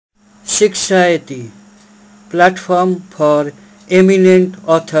Sikshayati, platform for eminent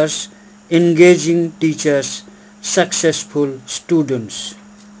authors, engaging teachers, successful students.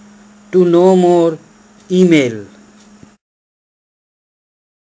 To know more, email.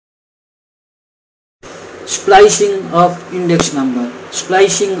 Splicing of index number.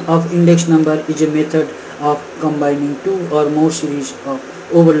 Splicing of index number is a method of combining two or more series of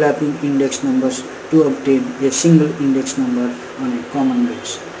overlapping index numbers to obtain a single index number on a common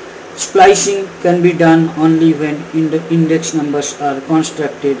base. Splicing can be done only when index numbers are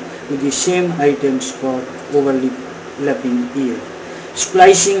constructed with the same items for overlapping year.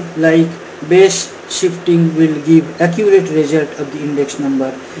 Splicing, like base shifting, will give accurate result of the index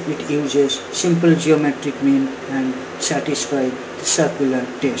number. It uses simple geometric mean and satisfy the circular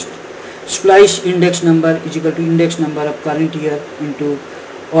test. Splice index number is equal to index number of current year into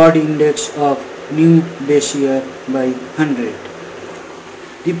odd index of new base year by 100.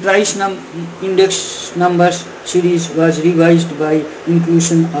 The price index numbers series was revised by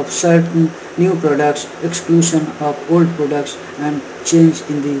inclusion of certain new products, exclusion of old products, and change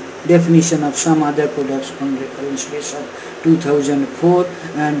in the definition of some other products on reference base of 2004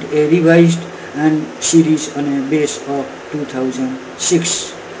 and a revised and series on a base of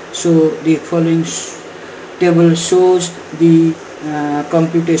 2006. So the following table shows the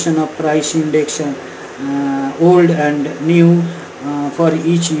computation of price index old and new for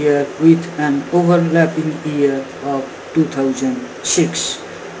each year with an overlapping year of 2006.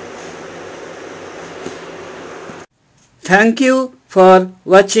 Thank you for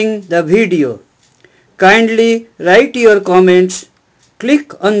watching the video. Kindly write your comments.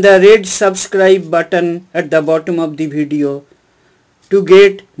 Click on the red subscribe button at the bottom of the video to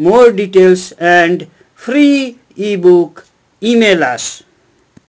get more details and free ebook. Email us.